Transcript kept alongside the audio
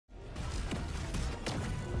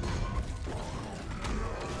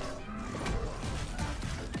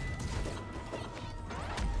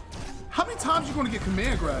many times you gonna get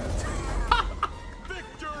command grabbed?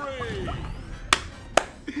 Victory!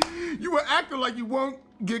 You were acting like you won't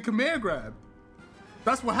get command grabbed.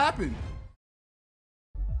 That's what happened.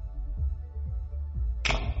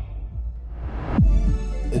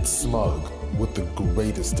 It's Smug with the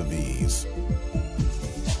greatest of ease.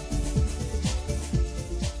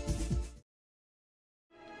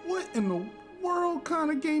 What in the world kind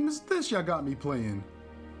of game is this y'all got me playing?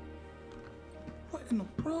 What in the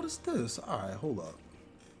world is this? All right, hold up.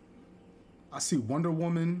 I see Wonder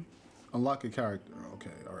Woman. Unlock a character.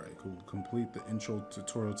 Okay, all right, cool. Complete the intro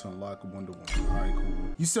tutorial to unlock Wonder Woman. All right, cool.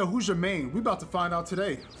 You said who's your main? We about to find out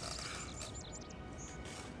today.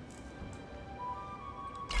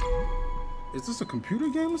 Is this a computer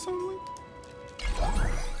game or something?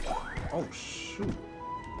 Oh, shoot.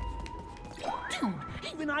 Dude,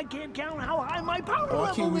 even I can't count how high my power Oh,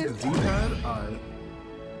 I can't level use is. the D-pad? All right.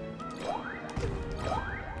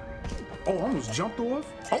 Oh, I almost jumped off.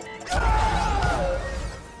 Oh.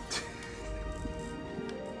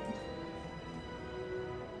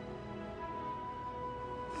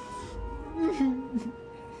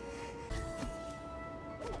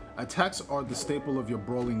 Attacks are the staple of your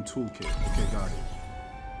brawling toolkit. Okay, got it.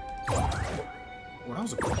 Oh, that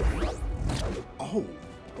was a cool. Oh,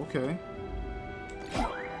 okay.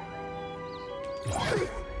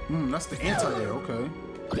 That's the anti-air, okay.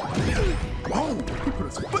 Oh, he put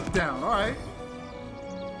his foot down, all right.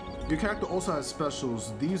 Your character also has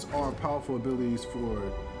specials. These are powerful abilities for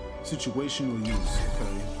situational use,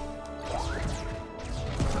 okay.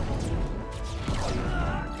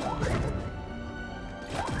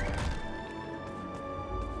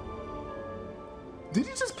 Did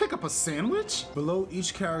he just pick up a sandwich? Below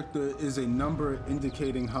each character is a number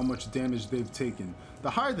indicating how much damage they've taken. The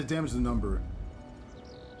higher the damage number,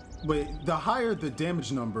 the higher the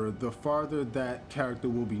damage number, the farther that character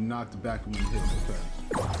will be knocked back when hit. Okay.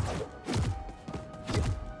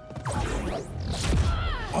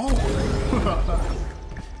 Oh!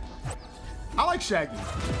 I like Shaggy.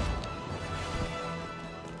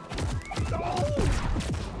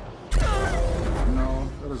 No,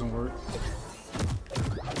 that doesn't work.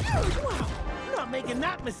 Wow, not making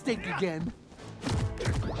that mistake again.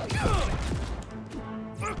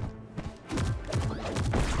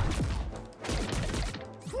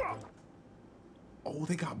 Oh,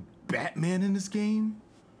 they got Batman in this game?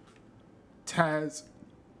 Taz,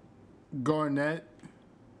 Garnett,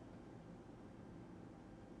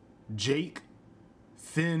 Jake,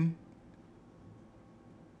 Finn,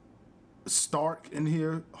 Stark in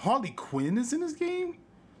here. Harley Quinn is in this game?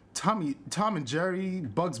 Tom and Jerry,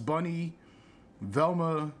 Bugs Bunny,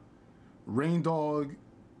 Velma, Rain Dog,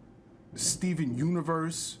 Steven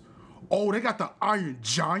Universe. Oh, they got the Iron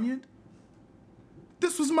Giant?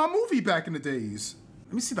 This was my movie back in the days.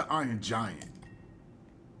 Let me see the Iron Giant.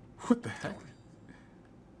 What the heck?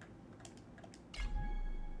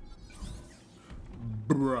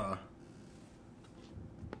 Bruh.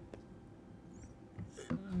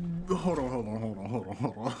 Hold on.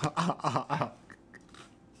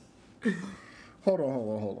 Hold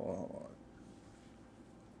on.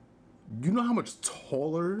 You know how much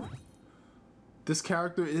taller this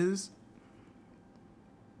character is?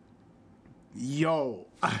 Yo.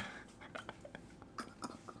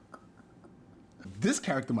 This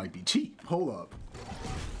character might be cheap. Hold up.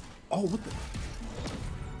 Oh, what the?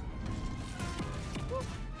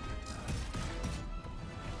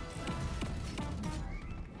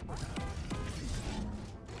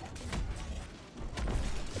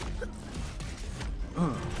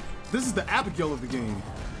 This is the Abigail of the game.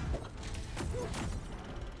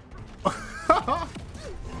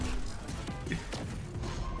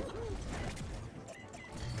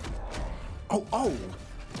 Oh.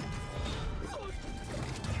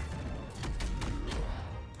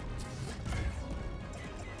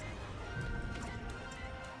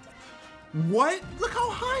 What? Look how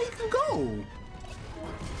high he can go.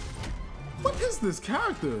 What is this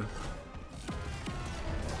character?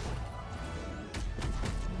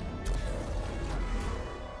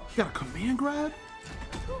 He got a command grab?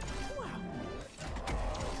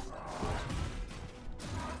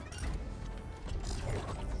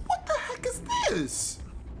 What the heck is this?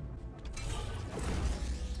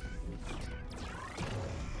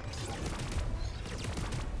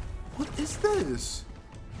 What is this?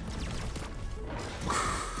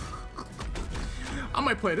 I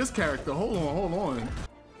might play this character. Hold on.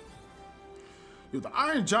 Yo, the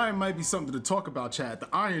Iron Giant might be something to talk about, chat. The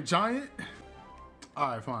Iron Giant?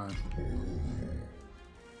 Alright, fine.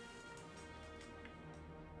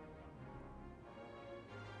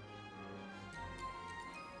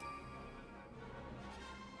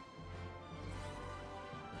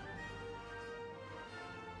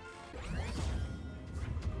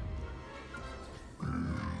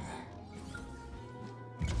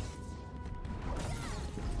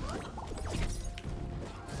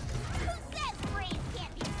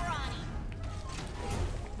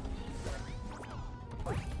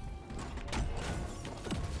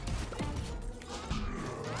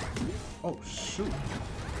 Oh, shoot.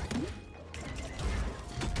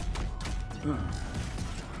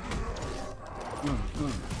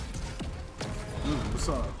 What's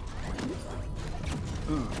up?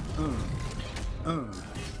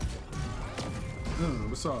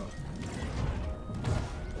 What's up?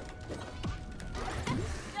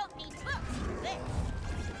 Don't need books for this.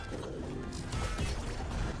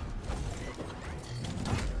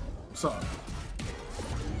 What's up?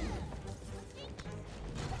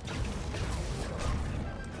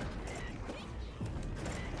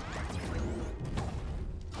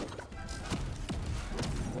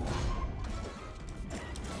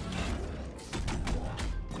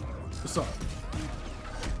 What's up?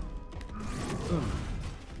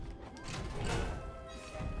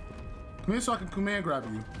 Come here so I can command grab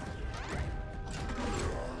you.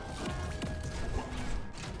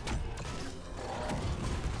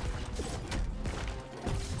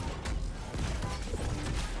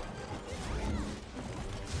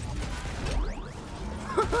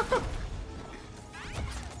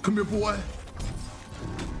 Come here, boy.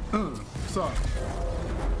 What's up?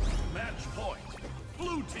 Match point.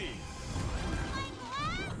 Blue team.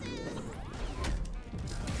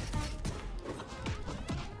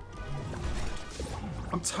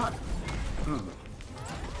 I'm tired.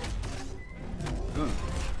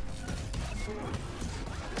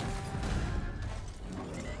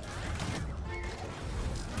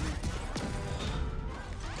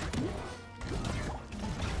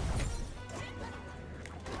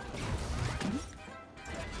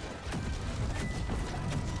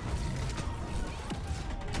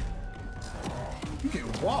 You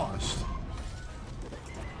get washed.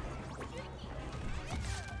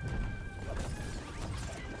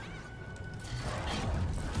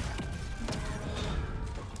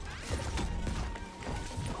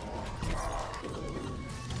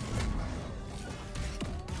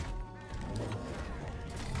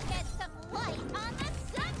 Get some light on the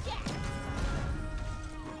subject.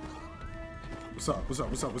 What's up? What's up?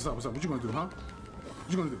 What's up? What's up? What's up? What you gonna do, huh?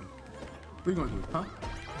 What you gonna do? What you gonna do, huh?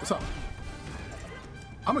 What's up?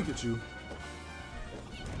 I'm gonna get you.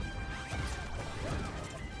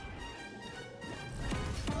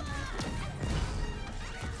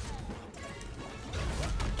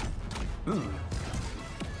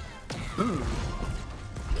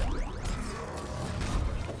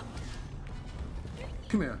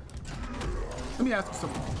 Come here. Let me ask you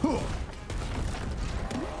something.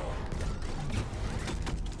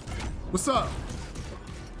 What's up?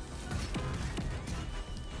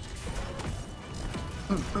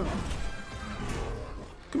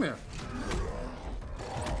 Come here.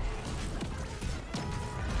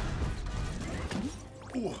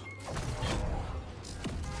 Ooh.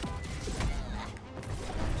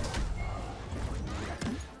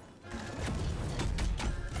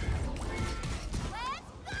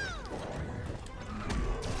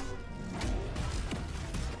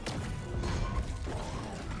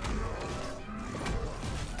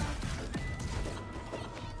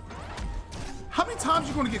 How many times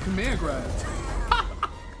you gonna get command grabbed?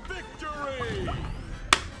 Victory.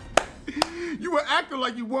 You were acting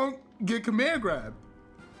like you won't get command grabbed.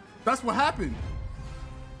 That's what happened.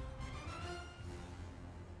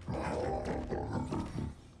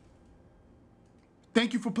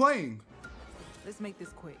 Thank you for playing. Let's make this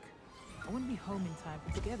quick. I want to be home in time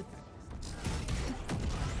for together breakfast.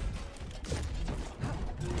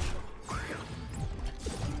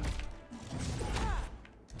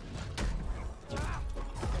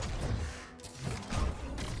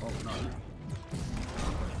 Oh no.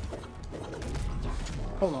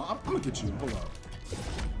 Hold on, I'm gonna get you. Hold up.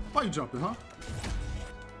 Why you jumping, huh?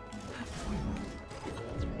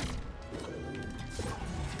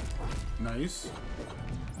 Nice.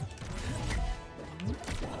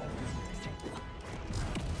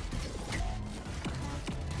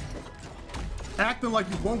 Acting like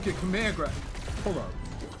you won't get command grab. Hold up.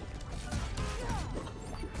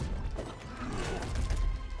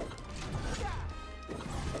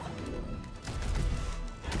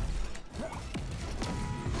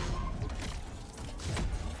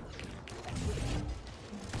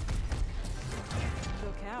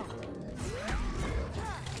 Look out.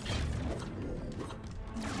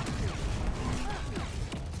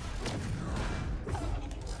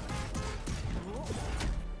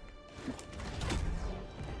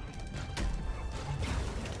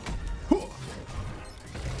 Huh.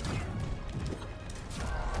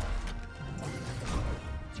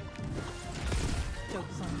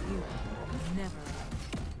 Joke's on you. Never.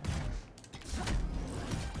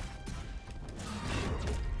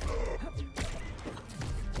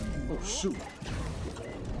 Oh shoot.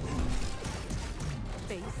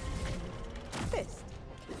 Face. fist.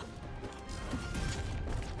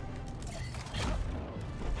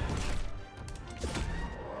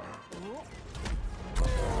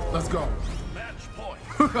 Let's go. Match point.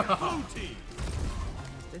 Blue team.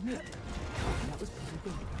 Didn't it? That was pretty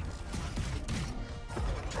good.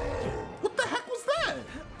 What the heck was that?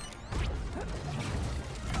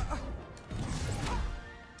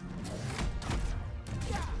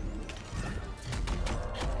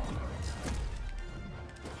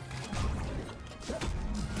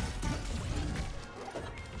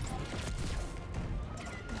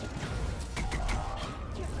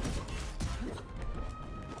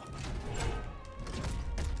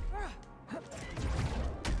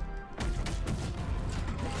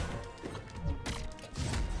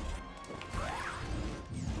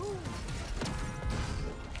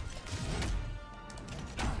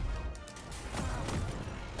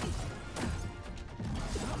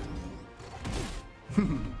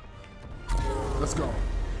 Let's go.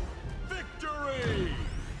 Victory.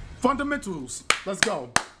 Fundamentals. Let's go.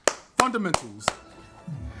 Fundamentals.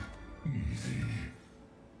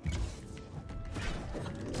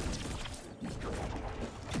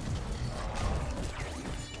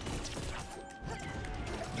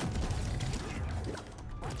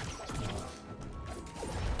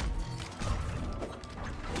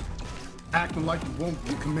 Acting like you won't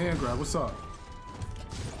get command grab. What's up?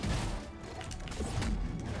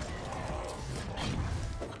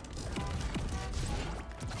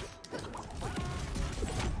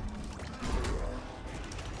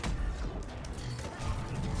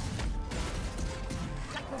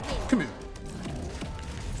 Come here.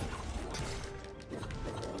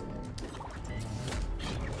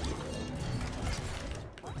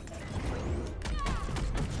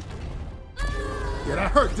 Yeah,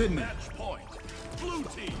 that hurt, didn't it? Match point. Blue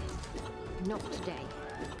team. Not today.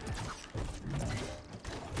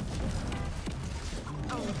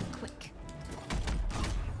 Oh, quick.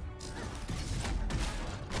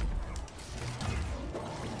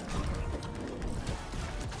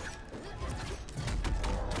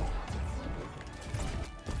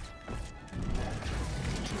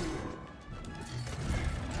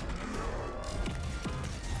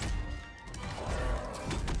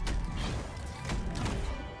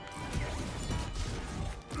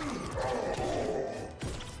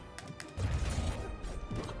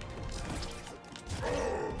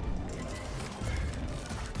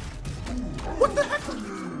 What the heck?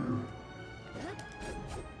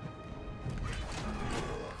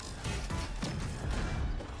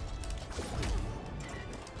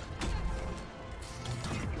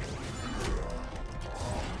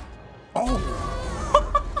 Oh!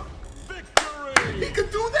 Victory. He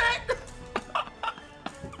could do that?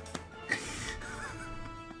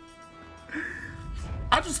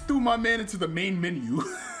 I just threw my man into the main menu.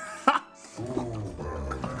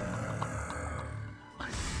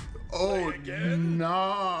 Oh, again?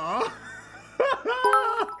 nah.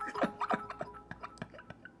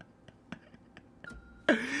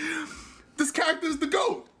 This character is the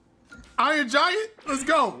GOAT. Iron Giant, let's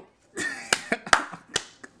go.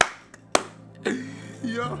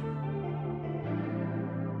 Yeah.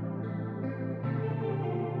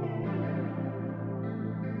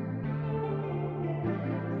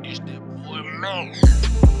 It's that boy, man.